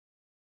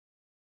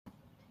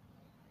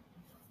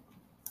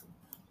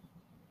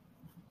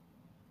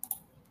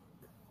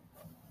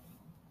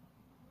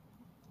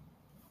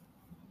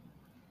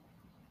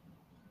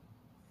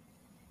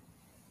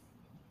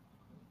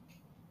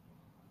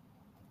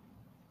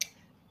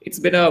It's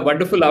been a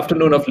wonderful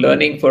afternoon of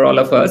learning for all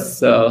of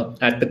us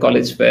at the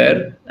college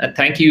fair. And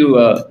thank you,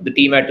 the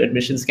team at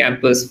Admissions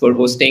Campus, for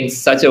hosting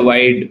such a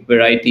wide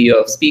variety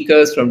of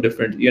speakers from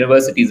different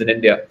universities in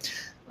India.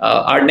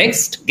 Our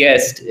next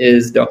guest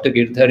is Dr.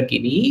 Girdhar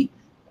Kini.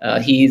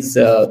 He's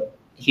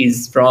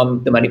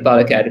from the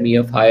Manipal Academy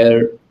of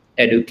Higher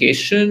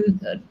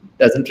Education.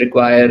 Doesn't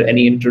require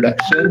any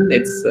introduction.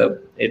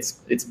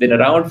 It's been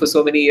around for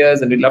so many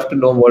years, and we'd love to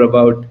know more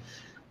about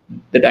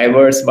the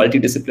diverse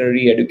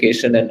multidisciplinary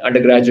education and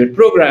undergraduate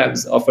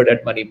programs offered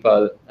at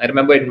Manipal. I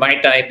remember in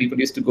my time, people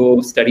used to go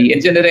study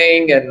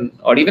engineering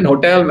or even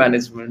hotel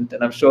management,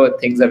 and I'm sure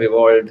things have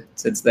evolved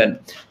since then.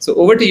 So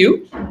over to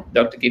you,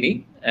 Dr.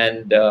 Kini,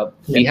 and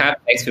we have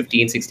next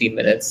 15, 16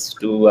 minutes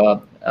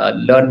to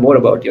learn more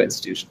about your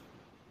institution.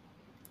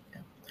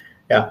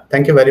 Yeah,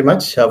 thank you very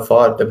much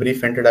for the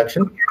brief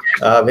introduction.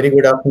 Very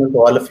good afternoon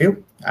to all of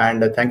you,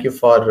 and thank you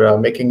for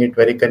making it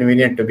very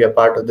convenient to be a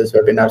part of this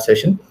webinar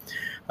session.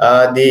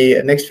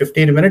 The next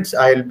 15 minutes,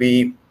 I'll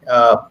be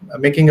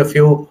making a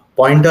few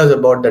pointers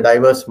about the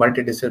diverse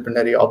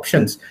multidisciplinary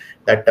options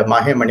that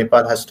MAHE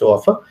Manipal has to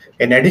offer.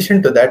 In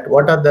addition to that,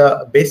 what are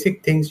the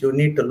basic things you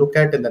need to look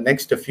at in the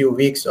next few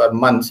weeks or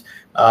months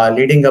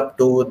leading up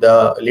to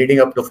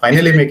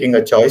finally making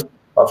a choice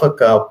of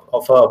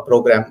a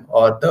program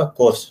or the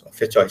course of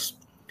your choice.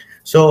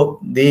 So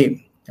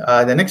the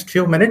next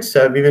few minutes,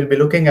 we will be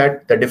looking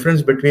at the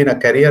difference between a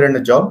career and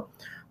a job,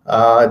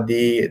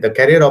 the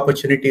career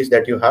opportunities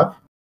that you have,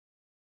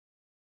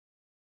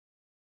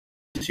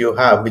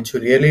 which you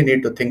really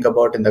need to think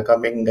about in the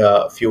coming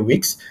few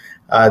weeks,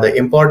 the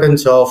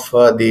importance of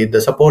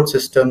the support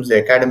systems, the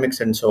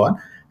academics, and so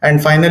on. And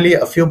finally,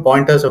 a few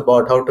pointers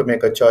about how to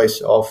make a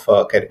choice of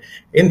career.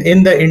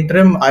 In the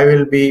interim, I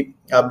will be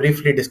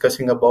briefly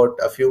discussing about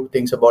a few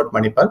things about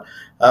Manipal.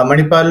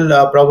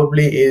 Manipal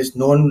probably is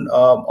known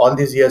all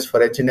these years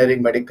for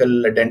engineering,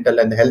 medical, dental,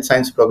 and health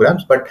science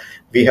programs, but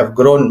we have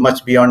grown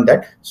much beyond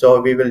that.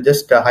 So we will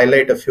just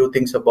highlight a few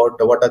things about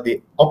what are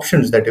the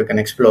options that you can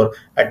explore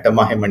at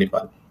MAHE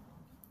Manipal.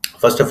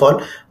 First of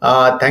all,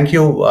 thank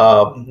you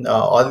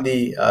all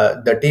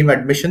the team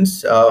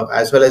admissions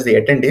as well as the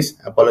attendees.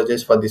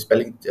 Apologies for the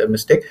spelling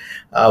mistake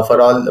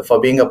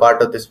for being a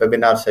part of this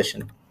webinar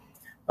session.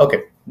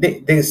 Okay,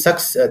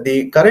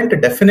 the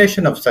current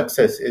definition of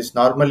success is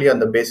normally on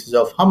the basis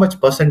of how much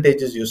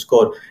percentages you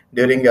score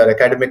during your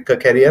academic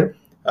career.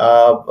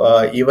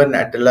 Even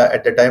at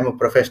the time of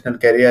professional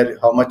career,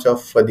 how much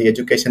of the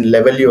education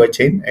level you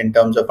attain in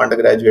terms of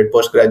undergraduate,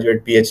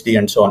 postgraduate, PhD,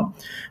 and so on.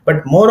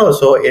 But more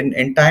also,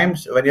 in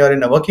times when you are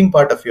in a working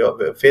part of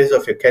your phase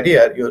of your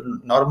career, you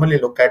normally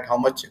look at how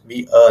much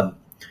we earn.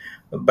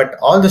 But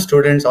all the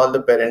students, all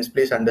the parents,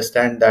 please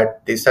understand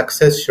that the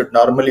success should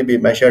normally be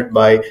measured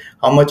by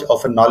how much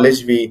of a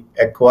knowledge we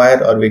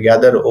acquire or we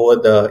gather over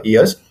the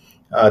years.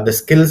 The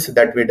skills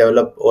that we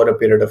develop over a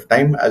period of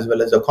time, as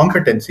well as the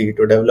competency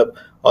to develop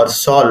or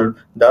solve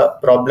the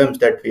problems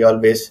that we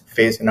always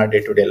face in our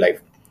day-to-day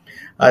life.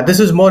 This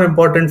is more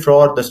important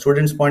for the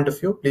student's point of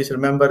view. Please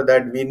remember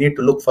that we need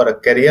to look for a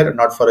career,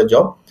 not for a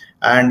job.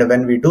 And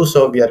when we do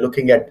so, we are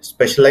looking at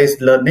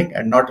specialized learning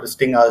and not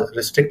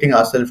restricting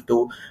ourselves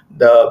to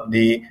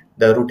the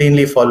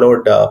routinely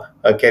followed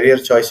career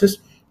choices.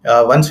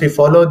 Once we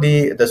follow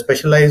the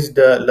specialized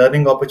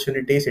learning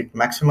opportunities, it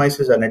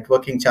maximizes our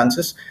networking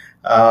chances.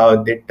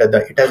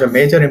 It has a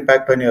major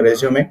impact on your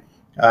resume,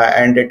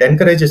 and it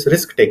encourages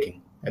risk taking.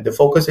 The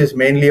focus is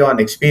mainly on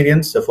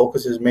experience. The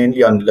focus is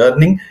mainly on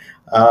learning.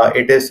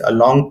 It is a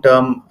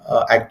long-term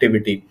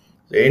activity.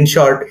 In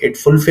short, it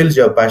fulfills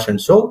your passion.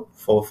 So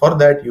for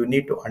that, you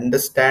need to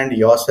understand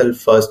yourself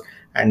first,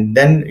 and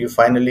then you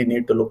finally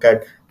need to look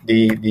at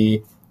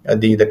the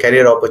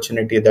career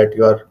opportunity that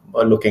you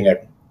are looking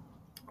at.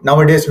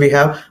 Nowadays, we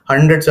have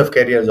hundreds of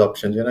careers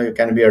options. You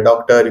can be a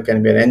doctor, you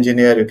can be an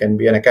engineer, you can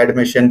be an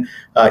academician,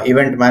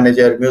 event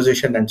manager,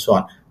 musician, and so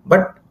on.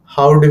 But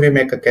how do we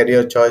make a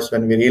career choice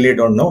when we really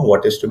don't know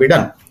what is to be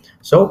done?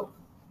 So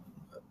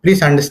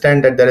please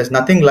understand that there is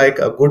nothing like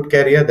a good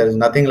career. There is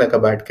nothing like a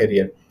bad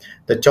career.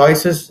 The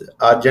choices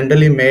are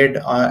generally made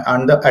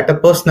at a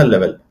personal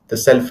level. The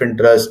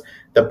self-interest,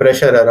 the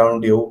pressure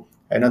around you,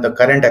 the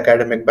current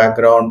academic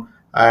background,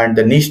 and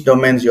the niche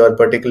domains you are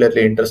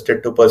particularly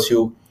interested to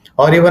pursue,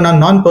 or even on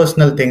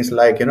non-personal things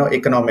like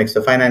economics,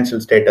 the financial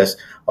status,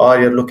 or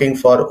you're looking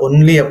for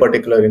only a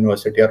particular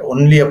university or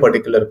only a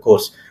particular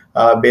course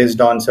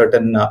based on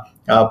certain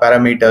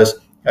parameters.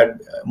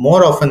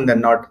 More often than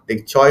not,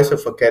 the choice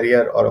of a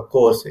career or a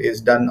course is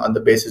done on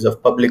the basis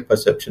of public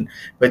perception,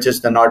 which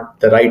is not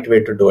the right way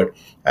to do it,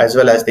 as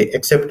well as the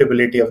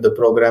acceptability of the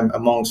program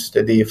amongst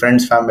the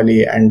friends,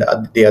 family, and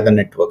the other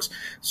networks.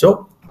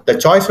 So the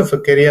choice of a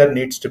career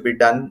needs to be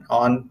done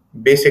on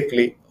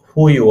basically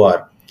who you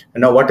are.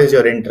 What is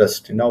your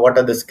interest? What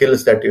are the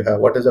skills that you have?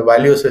 What is the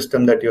value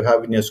system that you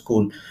have in your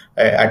school,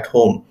 at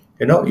home?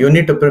 You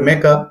need to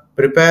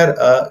prepare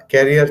a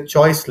career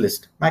choice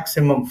list,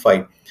 maximum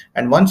 5.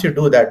 And once you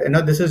do that,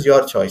 this is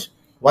your choice.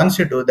 Once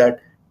you do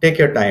that, take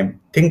your time,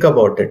 think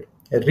about it,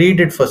 read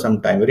it for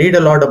some time, read a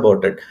lot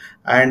about it,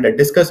 and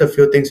discuss a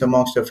few things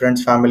amongst your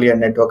friends, family, and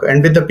network,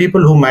 and with the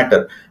people who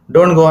matter.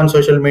 Don't go on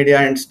social media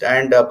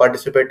and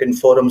participate in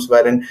forums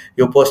wherein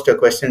you post your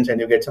questions and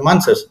you get some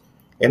answers.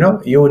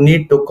 You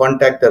need to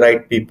contact the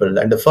right people,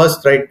 and the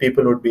first right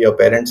people would be your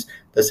parents.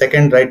 The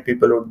second right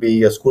people would be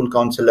your school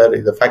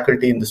counselor, the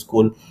faculty in the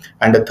school,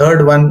 and the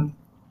third one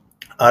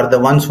are the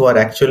ones who are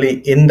actually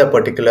in the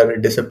particular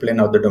discipline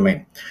or the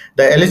domain.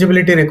 The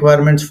eligibility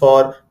requirements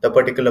for the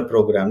particular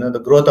program, the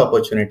growth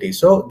opportunity.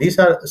 So these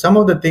are some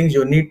of the things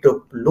you need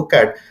to look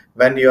at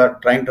when you are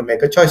trying to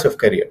make a choice of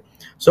career.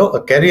 So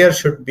a career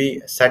should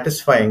be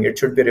satisfying, it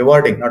should be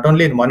rewarding, not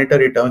only in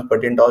monetary terms,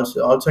 but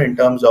also in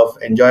terms of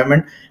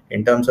enjoyment,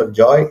 in terms of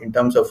joy, in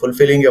terms of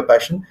fulfilling your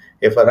passion,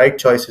 if a right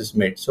choice is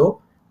made. So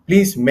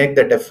please make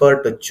that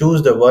effort to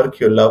choose the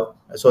work you love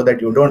so that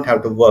you don't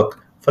have to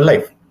work for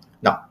life.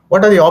 Now,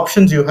 what are the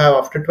options you have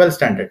after 12th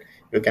standard?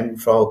 You can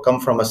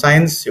come from a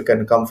science, you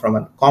can come from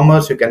a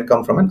commerce, you can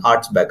come from an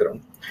arts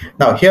background.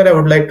 Now, here I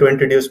would like to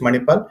introduce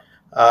Manipal.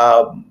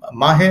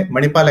 MAHE,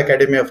 Manipal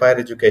Academy of Higher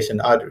Education,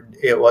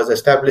 was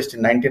established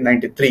in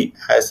 1993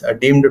 as a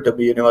deemed to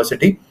be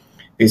university.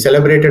 We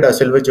celebrated our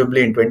silver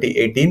jubilee in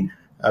 2018.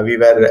 We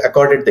were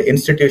accorded the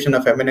Institution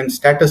of Eminence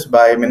status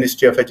by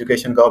Ministry of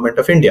Education, Government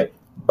of India.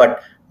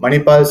 But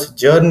Manipal's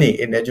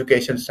journey in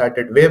education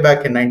started way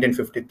back in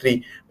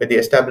 1953 with the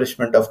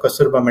establishment of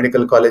Kasturba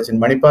Medical College in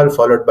Manipal,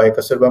 followed by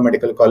Kasturba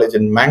Medical College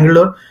in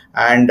Mangalore,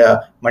 and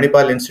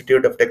Manipal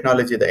Institute of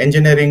Technology, the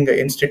Engineering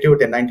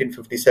Institute in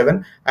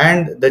 1957.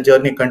 And the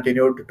journey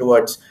continued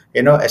towards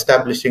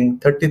establishing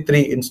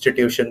 33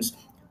 institutions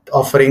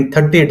offering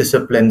 30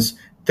 disciplines,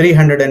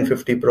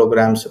 350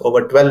 programs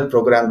over 12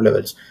 program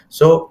levels.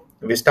 So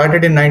we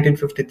started in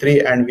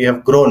 1953 and we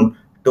have grown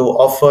to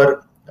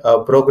offer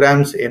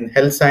programs in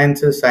health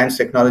sciences, science,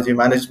 technology,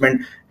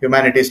 management,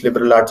 humanities,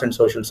 liberal arts, and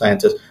social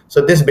sciences.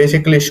 So this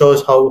basically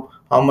shows how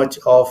much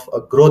of a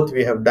growth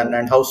we have done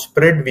and how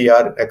spread we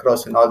are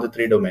across in all the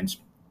three domains.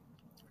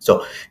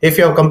 So if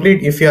you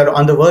are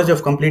on the verge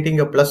of completing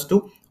your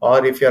 +2,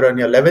 or if you're on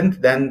your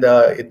 11th, then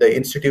the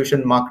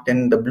institution marked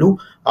in the blue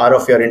are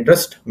of your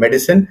interest: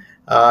 medicine,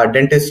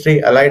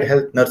 dentistry, allied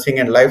health, nursing,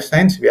 and life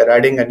science. We are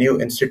adding a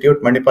new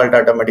institute, Manipal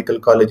Tata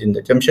Medical College in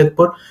the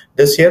Jamshedpur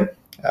this year.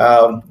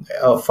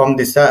 From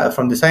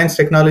the science,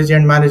 technology,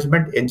 and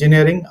management,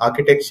 engineering,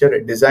 architecture,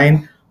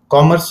 design,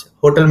 commerce,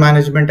 hotel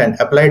management, and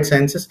applied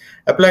sciences.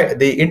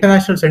 The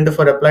International Center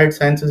for Applied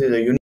Sciences is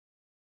a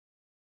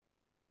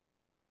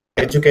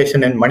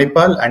education in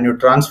Manipal, and you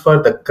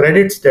transfer the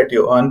credits that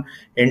you earn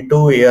in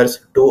 2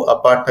 years to a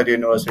partner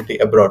university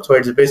abroad. So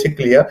it's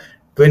basically a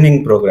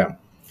twinning program.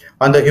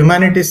 On the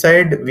humanities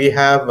side, we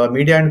have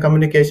Media and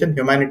Communication,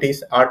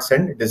 Humanities, Arts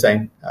and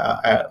Design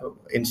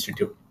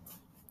Institute.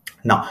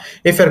 Now,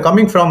 if you're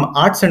coming from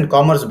arts and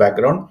commerce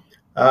background,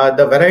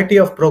 the variety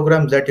of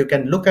programs that you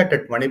can look at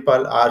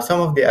Manipal are some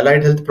of the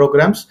allied health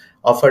programs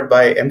offered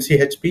by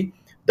MCHP,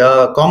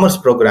 the commerce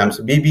programs,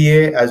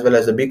 BBA, as well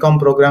as the BCom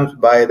programs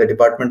by the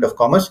Department of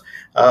Commerce,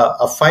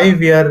 a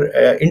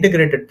 5-year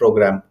integrated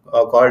program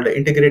called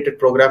Integrated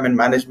Program in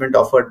Management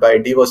offered by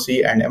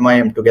DOC and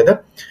MIM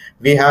together.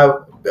 We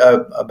have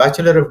a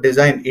Bachelor of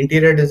Design,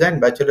 Interior Design,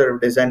 Bachelor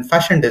of Design,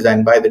 Fashion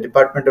Design by the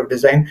Department of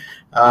Design,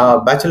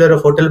 Bachelor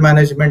of Hotel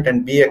Management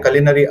and BA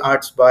Culinary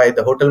Arts by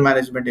the Hotel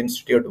Management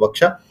Institute,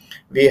 Vaksha.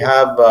 We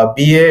have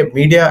BA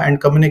Media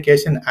and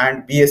Communication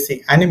and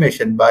BSc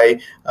Animation by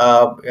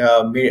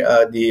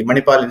the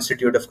Manipal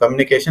Institute of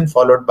Communication,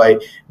 followed by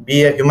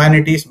BA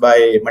Humanities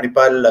by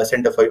Manipal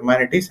Center for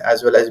Humanities,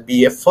 as well as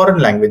BA Foreign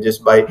Languages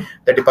by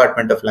the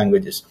Department of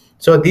Languages.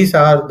 So these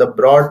are the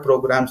broad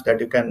programs that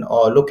you can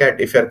look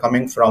at if you're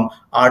coming from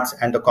arts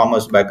and the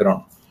commerce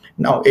background.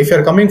 Now, if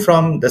you're coming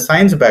from the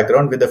science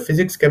background with the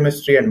physics,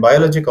 chemistry, and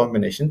biology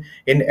combination,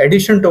 in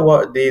addition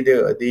to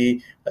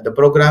the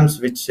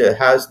programs which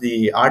has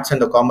the arts and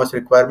the commerce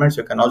requirements,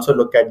 you can also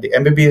look at the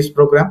MBBS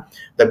program,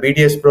 the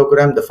BDS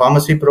program, the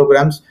pharmacy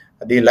programs,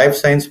 the life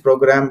science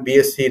program,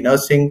 BSc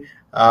nursing.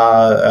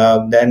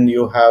 Then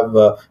you have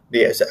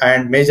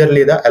and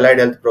majorly the allied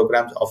health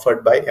programs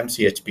offered by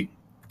MCHP.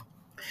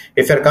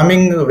 If you're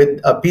coming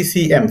with a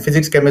PCM,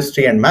 physics,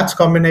 chemistry, and maths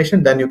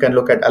combination, then you can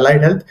look at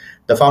allied health,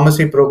 the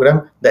pharmacy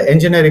program, the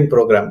engineering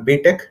program,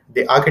 BTech,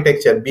 the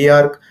architecture,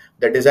 BArch,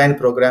 the design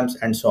programs,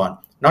 and so on.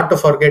 Not to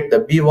forget the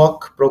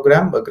BWalk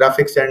program,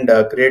 graphics and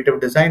creative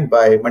design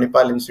by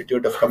Manipal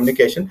Institute of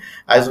Communication,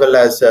 as well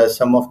as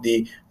some of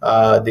the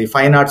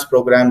fine arts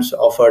programs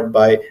offered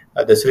by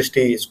the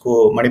Srishti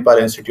School,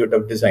 Manipal Institute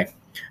of Design.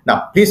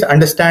 Now, please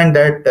understand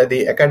that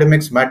the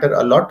academics matter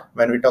a lot.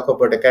 When we talk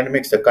about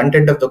academics, the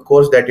content of the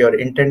course that you're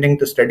intending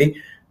to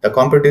study, the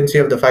competency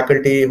of the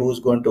faculty who's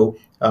going to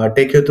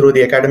take you through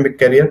the academic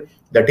career,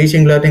 the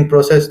teaching learning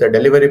process, the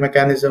delivery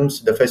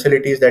mechanisms, the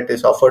facilities that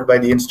is offered by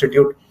the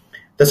institute.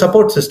 The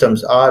support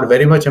systems are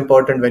very much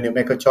important when you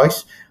make a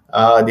choice.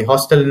 The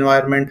hostel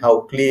environment,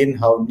 how clean,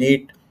 how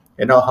neat,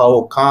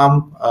 how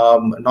calm,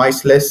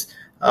 noiseless,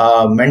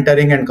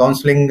 mentoring and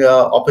counseling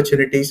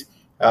opportunities,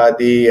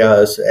 the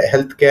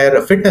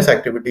healthcare fitness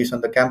activities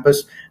on the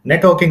campus,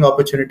 networking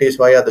opportunities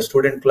via the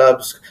student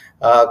clubs,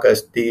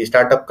 the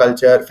startup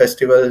culture,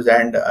 festivals,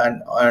 and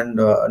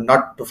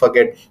not to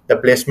forget the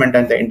placement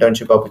and the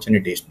internship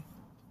opportunities.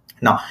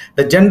 Now,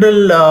 the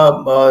general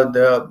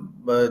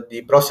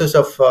the process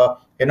of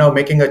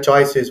making a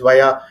choice is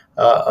via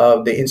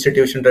the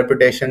institution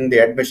reputation, the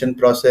admission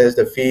process,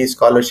 the fees,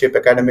 scholarship,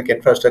 academic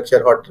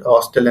infrastructure,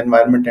 hostel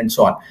environment, and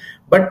so on.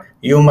 But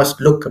you must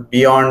look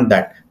beyond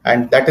that,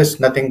 and that is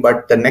nothing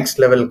but the next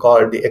level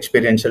called the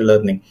experiential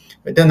learning.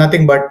 It is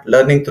nothing but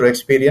learning through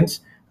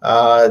experience.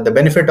 The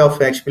benefit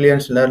of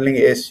experiential learning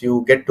is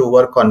you get to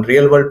work on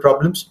real world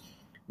problems,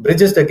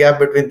 bridges the gap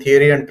between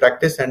theory and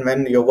practice. And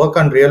when you work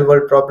on real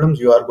world problems,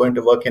 you are going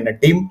to work in a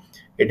team.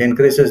 It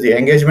increases the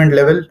engagement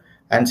level.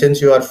 And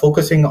since you are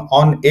focusing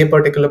on a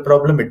particular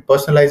problem, it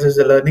personalizes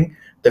the learning.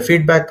 The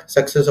feedback,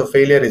 success or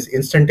failure is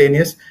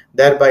instantaneous.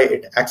 Thereby,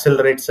 it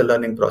accelerates the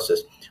learning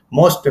process.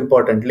 Most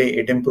importantly,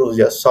 it improves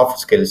your soft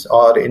skills,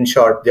 or in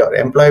short, your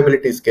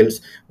employability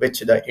skills,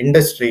 which the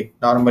industry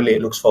normally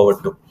looks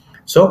forward to.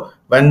 So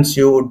once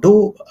you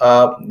do,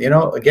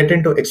 get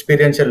into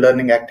experiential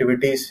learning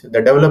activities,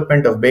 the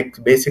development of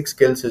basic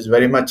skills is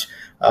very much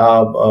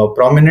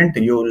prominent.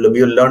 You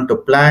will learn to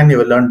plan. You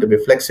will learn to be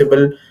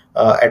flexible,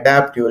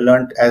 adapt. You will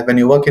learn, as when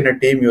you work in a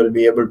team, you will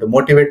be able to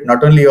motivate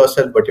not only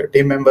yourself but your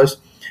team members,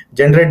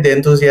 generate the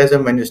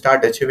enthusiasm when you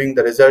start achieving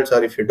the results,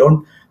 or if you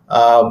don't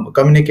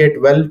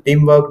communicate well,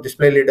 teamwork,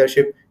 display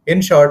leadership.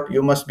 In short,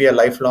 you must be a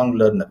lifelong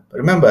learner.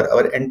 Remember,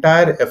 our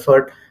entire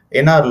effort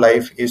in our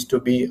life is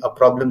to be a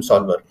problem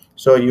solver.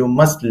 So you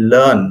must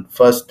learn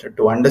first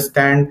to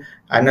understand,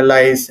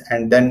 analyze,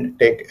 and then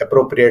take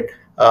appropriate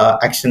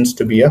actions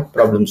to be a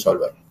problem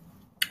solver.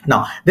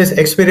 Now, this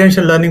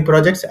experiential learning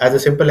projects, as a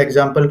simple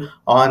example,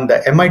 on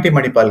the MIT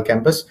Manipal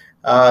campus,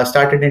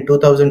 started in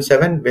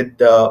 2007 with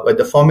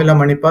the Formula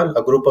Manipal.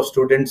 A group of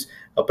students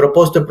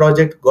proposed the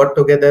project, got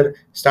together,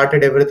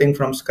 started everything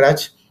from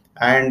scratch,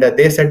 and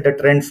they set the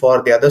trend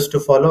for the others to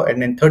follow.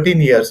 And in 13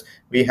 years,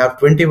 we have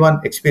 21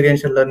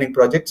 experiential learning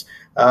projects.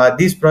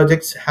 These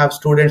projects have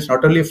students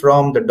not only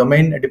from the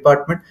domain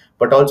department,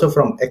 but also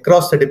from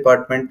across the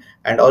department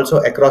and also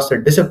across the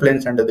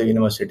disciplines under the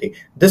university.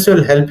 This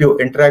will help you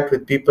interact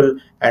with people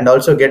and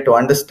also get to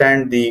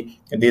understand the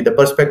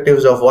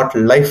perspectives of what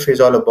life is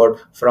all about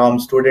from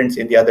students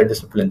in the other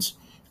disciplines.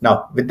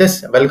 Now, with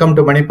this, welcome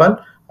to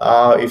Manipal.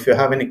 If you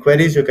have any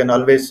queries, you can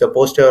always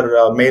post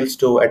your mails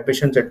to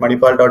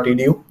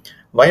admissions@manipal.edu.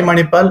 Why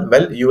Manipal?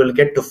 Well, you will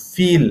get to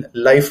feel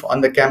life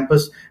on the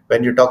campus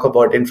when you talk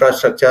about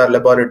infrastructure,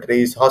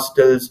 laboratories,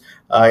 hostels,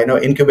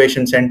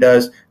 incubation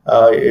centers,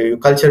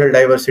 cultural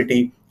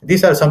diversity.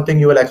 These are something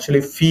you will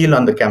actually feel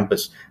on the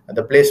campus,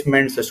 the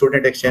placements, the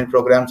student exchange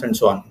programs, and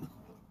so on.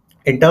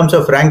 In terms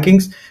of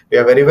rankings, we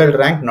are very well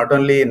ranked, not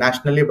only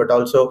nationally, but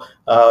also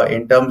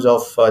in terms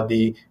of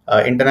the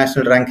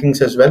international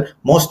rankings as well.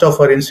 Most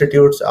of our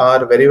institutes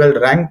are very well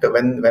ranked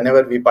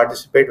whenever we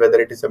participate,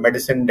 whether it is a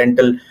medicine,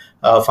 dental,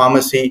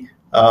 pharmacy,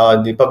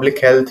 the public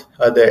health,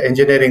 the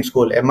engineering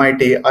school,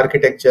 MIT,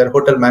 architecture,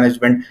 hotel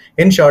management.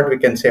 In short, we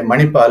can say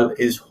Manipal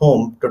is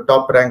home to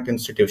top ranked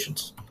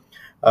institutions.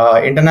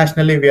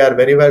 Internationally, we are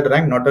very well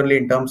ranked, not only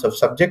in terms of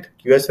subject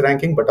QS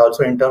ranking, but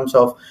also in terms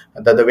of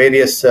the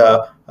various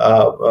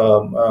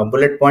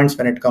bullet points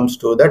when it comes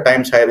to the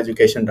Times Higher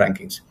Education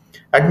rankings.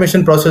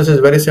 Admission process is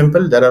very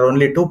simple. There are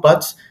only two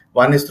paths.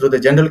 One is through the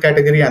general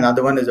category, and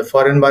other one is a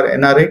foreign bar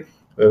NRA.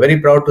 We're very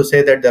proud to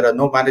say that there are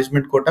no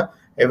management quota.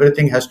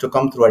 Everything has to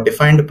come through a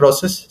defined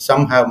process.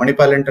 Some have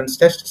Manipal entrance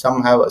test,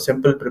 some have a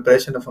simple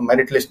preparation of a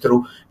merit list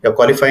through your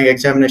qualifying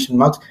examination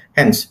marks.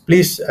 Hence,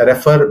 please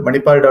refer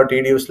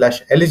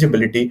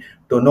manipal.edu/eligibility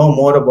to know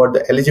more about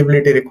the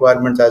eligibility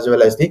requirements as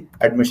well as the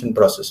admission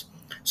process.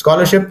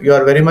 Scholarship, you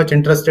are very much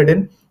interested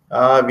in.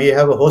 We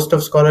have a host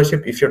of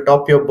scholarship. If you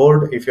top your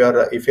board, if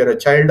you're a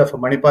child of a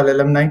Manipal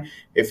alumni,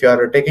 if you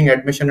are taking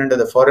admission under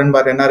the foreign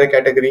bar NRA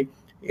category,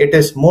 it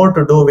is more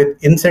to do with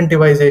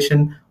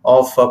incentivization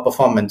of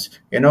performance.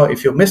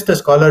 If you miss the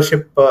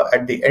scholarship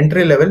at the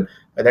entry level,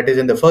 that is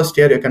in the first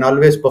year, you can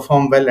always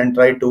perform well and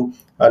try to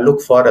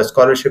look for a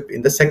scholarship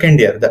in the second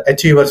year, the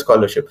achiever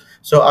scholarship.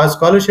 So our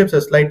scholarships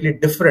are slightly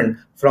different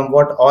from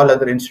what all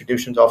other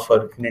institutions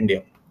offer in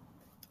India.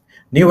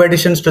 New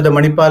additions to the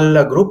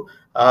Manipal group,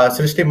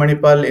 Srishti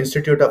Manipal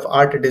Institute of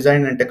Art,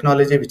 Design and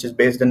Technology, which is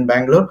based in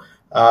Bangalore,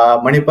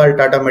 Manipal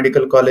Tata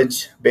Medical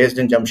College based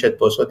in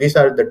Jamshedpur. So these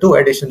are the two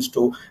additions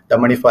to the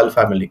Manipal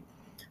family.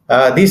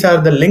 These are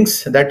the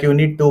links that you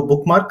need to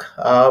bookmark.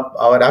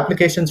 Our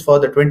applications for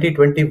the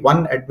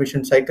 2021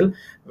 admission cycle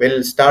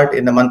will start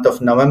in the month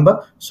of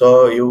November.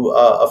 So you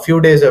a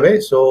few days away.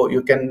 So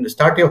you can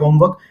start your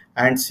homework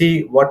and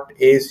see what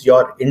is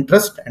your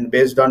interest, and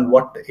based on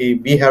what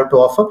we have to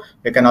offer,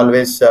 you can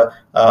always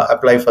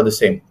apply for the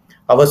same.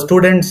 Our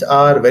students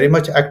are very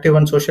much active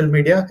on social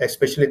media,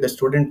 especially the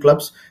student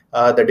clubs.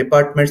 The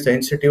departments, the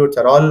institutes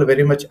are all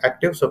very much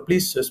active. So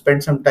please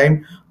spend some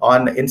time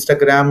on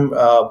Instagram,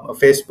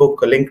 Facebook,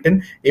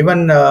 LinkedIn.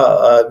 Even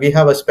we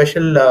have a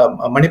special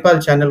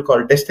Manipal channel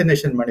called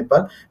Destination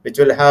Manipal, which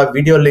will have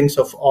video links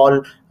of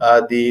all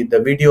the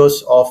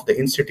videos of the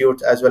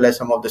institutes as well as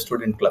some of the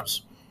student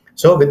clubs.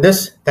 So with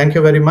this, thank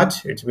you very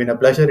much. It's been a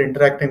pleasure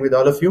interacting with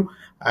all of you.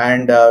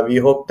 And we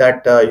hope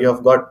that you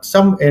have got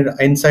some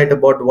insight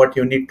about what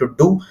you need to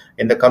do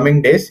in the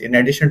coming days. In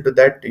addition to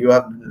that, you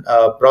have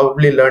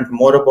probably learned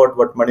more about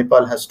what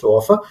Manipal has to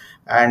offer.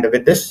 And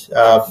with this,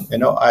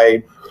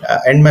 I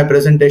end my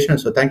presentation.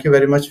 So thank you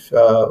very much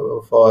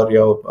for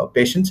your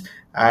patience,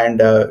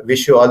 and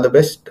wish you all the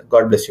best.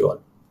 God bless you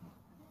all.